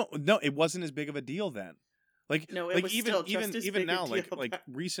 True. No, it wasn't as big of a deal then. Like, No, it like was even still just even as even big a now, like deal like then.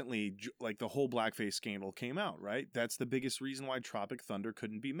 recently, like the whole blackface scandal came out, right? That's the biggest reason why Tropic Thunder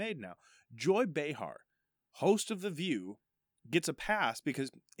couldn't be made now. Joy Behar, host of The View, gets a pass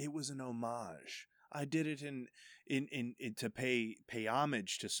because it was an homage. I did it in to pay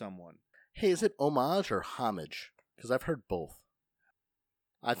homage to someone. Hey, is it homage or homage? Because I've heard both.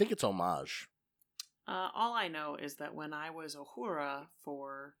 I think it's homage. All I know is that when I was Uhura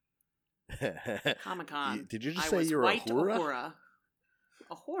for Comic-Con, Did you just I say was you were white Uhura?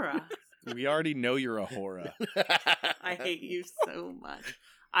 Uhura. We already know you're a hora. I hate you so much.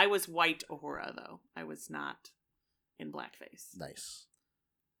 I was white Uhura, though. I was not in blackface. Nice.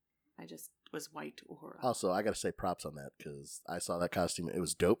 I just was white Uhura. Also, I got to say props on that because I saw that costume. It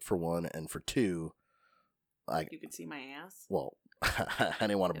was dope for one, and for two, like, You could see my ass. well, I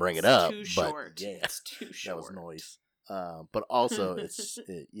didn't want to bring it It's up, too but short. yeah, It's too short. that was noise. But also, it's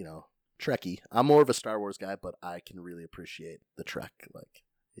Trekkie. I'm more of a Star Wars guy, but I can really appreciate the Trek. Like,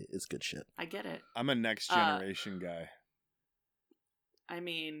 it's good shit. I get it. I'm a next generation guy. I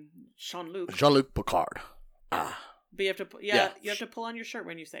mean, Jean-Luc. Jean-Luc Picard. Ah, But you have to, Yeah. you have to pull on your shirt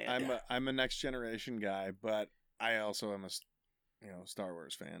when you say it. I'm a next generation guy, but I also am a Star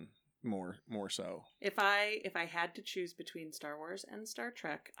Wars fan more so. If I had to choose between Star Wars and Star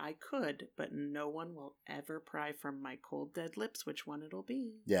Trek, I could, but no one will ever pry from my cold dead lips which one it'll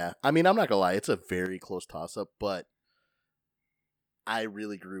be. yeah. I mean, I'm not gonna lie, it's a very close toss-up, but I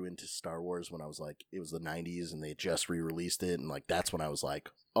really grew into Star Wars when I was like, it was the 90s and they just re-released it, and like that's when I was like,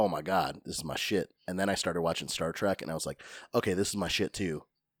 oh my god, this is my shit. And then I started watching Star Trek and I was like, okay, this is my shit too.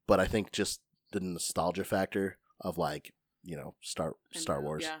 But I think just the nostalgia factor of like, Star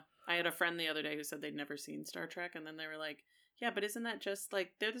Wars. Yeah. I had a friend the other day who said they'd never seen Star Trek, and then they were like, yeah, but isn't that just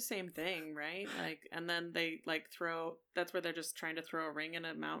like, they're the same thing, right? Like, and then they like that's where they're just trying to throw a ring in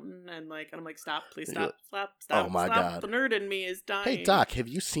a mountain, and I'm like, stop, please stop. Oh my God. The nerd in me is dying. Hey Doc, have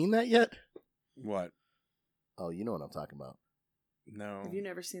you seen that yet? What? Oh, you know what I'm talking about. No. Have you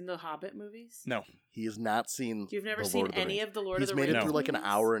never seen the Hobbit movies? No. He has not seen. You've never the seen Lord of the any Rings. of the Lord He's of the made Rings it through like an movies?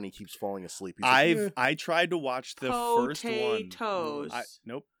 hour and he keeps falling asleep. He's like, "Eh." I tried to watch the first one. Potatoes.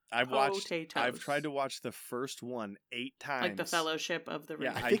 Nope. I've watched. Potatoes. I've tried to watch the first one 8 times. Like the Fellowship of the Ring.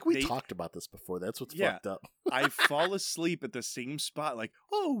 Yeah, I think we they- talked about this before. That's what's Yeah. fucked up. I fall asleep at the same spot. Like,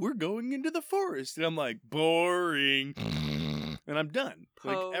 oh, we're going into the forest, and I'm like, boring, and I'm done.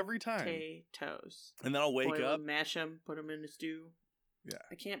 Like every time. Potatoes. And then I'll wake Boil up. 'em, mash them, put them in a stew. Yeah.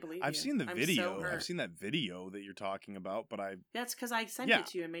 I can't believe I've you. seen the I'm video. So hurt. I've seen that video that you're talking about, but That's because I sent Yeah. it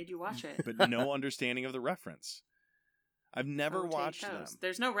to you and made you watch it. but no understanding of the reference. I've never watched them. Potatoes.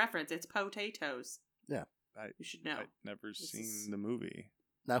 There's no reference. It's potatoes. Yeah. You should know. I've never This seen is- the movie.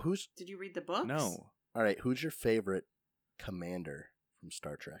 Now, who's Did you read the books? No. all right? Who's your favorite commander from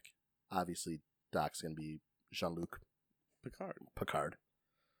Star Trek? Obviously, Doc's gonna be Jean-Luc Picard.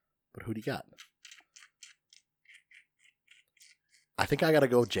 But who do you got? I think I gotta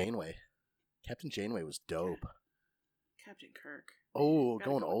go Janeway. Captain Janeway was dope. Captain Kirk. Oh, Gotta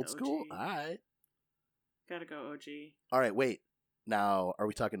going go with old school? OG. All right. Gotta go OG. All right, wait. Now, are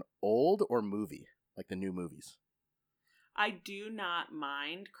we talking old or movie? Like the new movies? I do not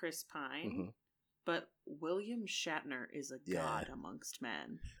mind Chris Pine, Mhm. but William Shatner is a Yeah. god amongst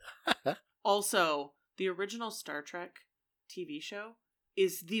men. Also, the original Star Trek TV show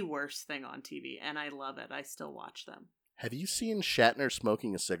is the worst thing on TV, and I love it. I still watch them. Have you seen Shatner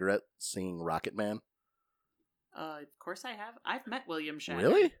smoking a cigarette singing Rocket Man? Of course I have. I've met William Shatner.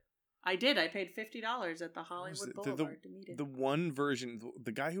 Really? I did. I paid $50 at the Hollywood The- Boulevard to meet him. The one version,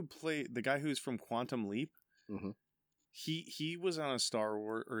 the guy who's from Quantum Leap, Mhm. He was on a Star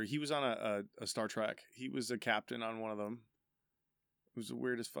Wars, or he was on a Star Trek. He was a captain on one of them. It was the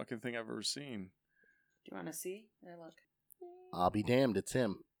weirdest fucking thing I've ever seen. Do you want to see? There, look. I'll be damned, it's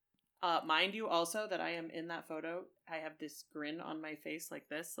him. Mind you also that I am in that photo, I have this grin on my face like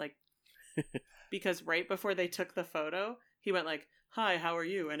this, like, because right before they took the photo, he went like, "Hi, how are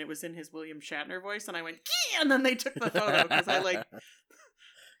you?" And it was in his William Shatner voice, and I went, "Gee!" And then they took the photo, because I like,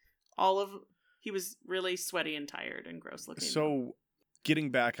 he was really sweaty and tired and gross looking. So,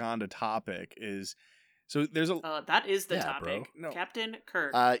 getting back onto topic is, so there's a... that is the Yeah, topic. bro. No. Captain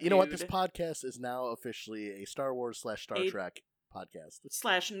Kirk. You know what? This dude. podcast is now officially a Star Wars / Star Trek podcast. /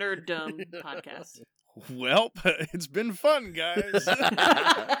 nerddom podcast. Well, it's been fun, guys.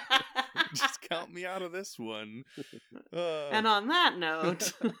 Just count me out of this one. And on that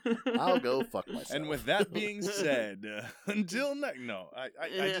note, I'll go fuck myself. And with that being said, until next, no,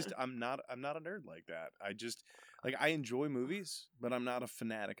 I'm not a nerd like that. I enjoy movies, but I'm not a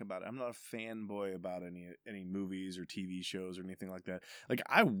fanatic about it. I'm not a fanboy about any movies or TV shows or anything like that. Like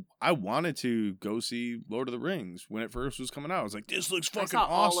I wanted to go see Lord of the Rings when it first was coming out. I was like, this looks fucking I saw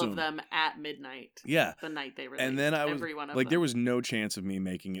awesome. all of them at midnight. Yeah. The night they released. And then I was every one of like, them. there was no chance of me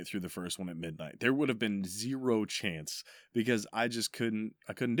making it through the first one at midnight. There would have been zero chance because I just couldn't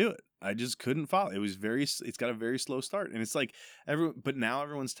do it. I just couldn't follow. It's got a very slow start. And it's like but now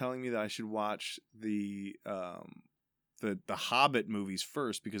everyone's telling me that I should watch the Hobbit movies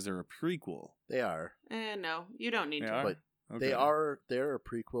first because they're a prequel. They are. No, you don't need They to. are? But Okay. they're a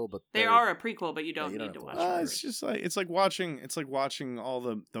prequel, but They are a prequel, but you don't you don't need to have watch to watch it. It's just like it's like watching all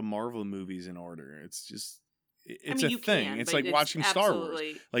the Marvel movies in order. It's just it's you a thing. can, It's but like watching Star Wars.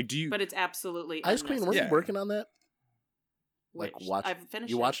 absolutely- Like, do you? But it's absolutely Ice Queen, weren't Yeah. you working on that? Like Which? watch. I've finished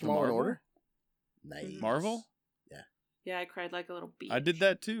You it. watched them all in Marvel? order. Nice. Marvel? Yeah, I cried like a little beach. I did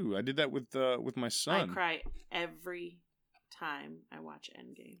that too. I did that with my I son. cry every time I watch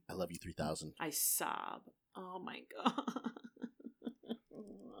Endgame. I love you 3000. I sob. Oh my god.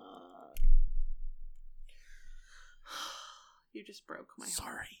 You just broke my heart.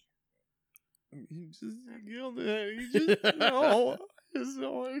 Sorry. You just no.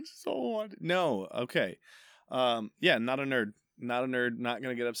 I just don't want. No. Okay. Yeah. Not a nerd. Not a nerd. Not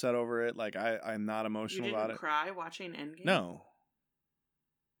gonna get upset over it. Like I'm not You emotional didn't about it. cry watching Endgame? No.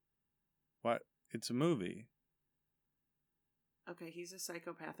 What? It's a movie. Okay, he's a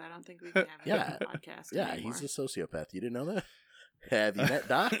psychopath. I don't think we can have him Yeah. on the podcast Yeah, anymore. he's a sociopath. You didn't know that? Have you met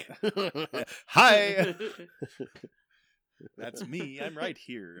Doc? Hi. That's me. I'm right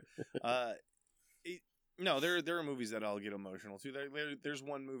here. No, there are movies that I'll get emotional to. There's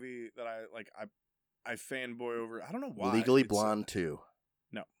one movie that I fanboy over. I don't know why. Legally Blonde 2.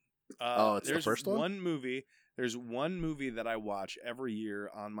 It's the first one? There's one movie that I watch every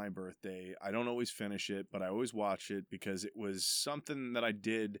year on my birthday. I don't always finish it, but I always watch it because it was something that I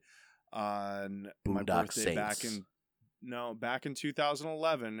did on my Boondock birthday Saints. back in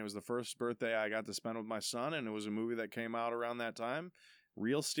 2011. It was the first birthday I got to spend with my son, and it was a movie that came out around that time.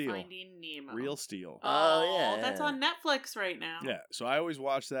 Real Steel. Finding Nemo. Real Steel. Oh, yeah, That's yeah. on Netflix right now. Yeah, so I always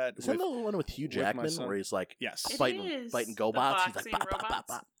watch that. Is that the one with Hugh with my Jackman son. where he's like Yes. It fighting is. GoBots? The He's like boxing bop, bop, bop, robots.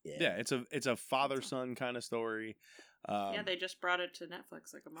 bop. Yeah, it's a father son kind of story. Yeah, they just brought it to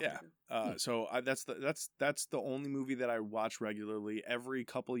Netflix like a month ago. So that's the only movie that I watch regularly. Every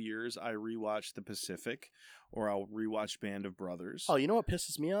couple years, I rewatch The Pacific, or I'll rewatch Band of Brothers. Oh, you know what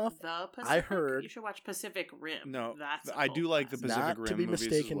pisses me off? The Pacific? heard- You should watch Pacific Rim. No, That's a I do cult like the classic. Pacific Not to Rim be movies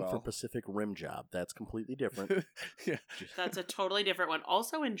mistaken as well. for Pacific Rim Job. That's completely different. Yeah, That's a totally different one.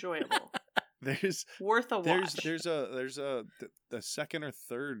 Also enjoyable. there's Worth a watch. there's the second or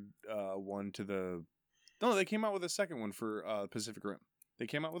third one to the. No, they came out with a second one for Pacific Rim. They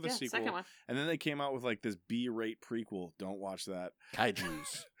came out with a yeah, sequel, second one. and then they came out with like this B-rate prequel. Don't watch that.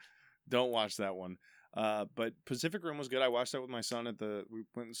 Kaijus. Don't watch that one. But Pacific Rim was good. I watched that with my son we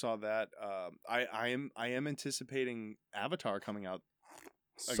went and saw that. I am anticipating Avatar coming out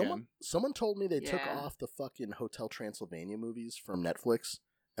again. Someone told me they took Yeah. off the fucking Hotel Transylvania movies from Netflix.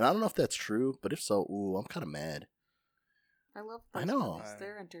 And I don't know if that's true, but if so, ooh, I'm kind of mad. I love I those know. movies.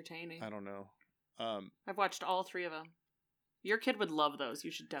 They're entertaining. I don't know. I've watched all three of them. Your kid would love those. You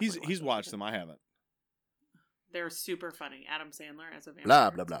should definitely He's watch watched those. them. I haven't. They're super funny. Adam Sandler as a vampire. Blah,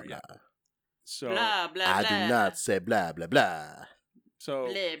 blah, blah, It's blah. great. So Blah, blah, I blah. do not say blah, blah, blah. so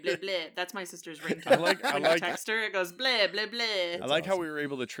Blah, blah, blah. That's my sister's ringtone. I like- when you text her, it goes blah, blah, blah. I That's like how awesome. we were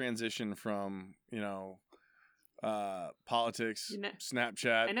able to transition from politics, You know-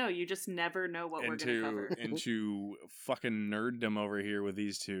 Snapchat, I know, you just never know what we're going to into cover. into fucking nerddom over here with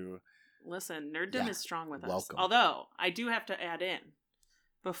these two. Listen, nerddom Yeah, is strong with us. welcome. Although, I do have to add in,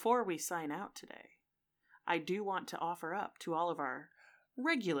 before we sign out today, I do want to offer up to all of our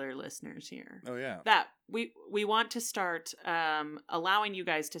regular listeners here Oh yeah. that we want to start allowing you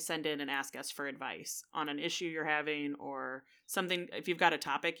guys to send in and ask us for advice on an issue you're having or something. If you've got a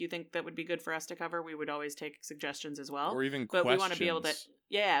topic you think that would be good for us to cover, we would always take suggestions as well. Or even but questions. we want to be able to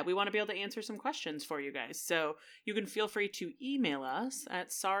we want to be able to answer some questions for you guys. So you can feel free to email us at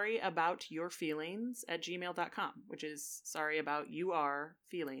sorryaboutyourfeelings@gmail.com, which is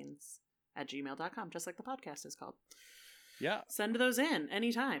sorryaboutyourfeelings@gmail.com, just like the podcast is called. Yeah. Send those in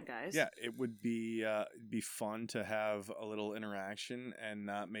anytime, guys. Yeah, it would be fun to have a little interaction, and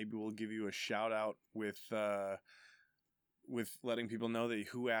maybe we'll give you a shout out with letting people know that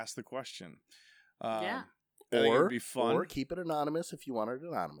who asked the question. Yeah. I think it Or would be fun. Or keep it anonymous if you want it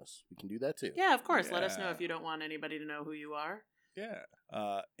anonymous. We can do that too. Yeah, of course. Let us know Yeah. if you don't want anybody to know who you are. Yeah.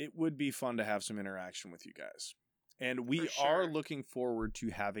 It would be fun to have some interaction with you guys. And we For are sure. looking forward to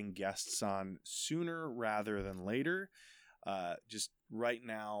having guests on sooner rather than later. Just right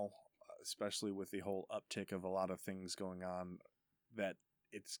now, especially with the whole uptick of a lot of things going on, that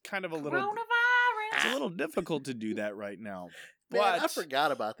it's kind of a little difficult to do that right now. Man, I But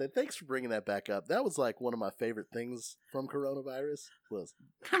forgot about that. Thanks for bringing that back up. That was like one of my favorite things from coronavirus was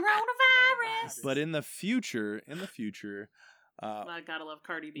Coronavirus. but in the future, I gotta love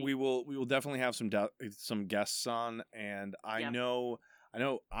Cardi B. we will definitely have some guests on, and I Yep. know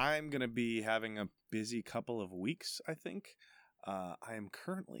I'm gonna be having a busy couple of weeks. I think I am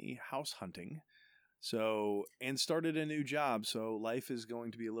currently house hunting, and started a new job, so life is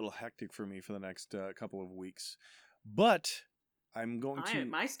going to be a little hectic for me for the next couple of weeks. But I'm going to.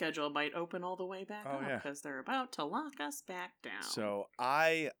 My schedule might open all the way back Oh, up yeah. because they're about to lock us back down. So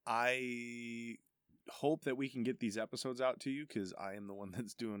I hope that we can get these episodes out to you because I am the one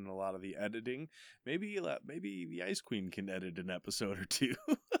that's doing a lot of the editing. Maybe the Ice Queen can edit an episode or two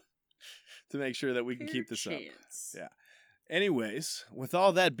to make sure that we can keep this up. Yeah. Anyways, with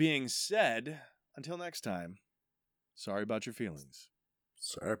all that being said, until next time, sorry about your feelings.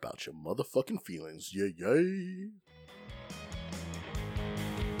 Sorry about your motherfucking feelings. Yay.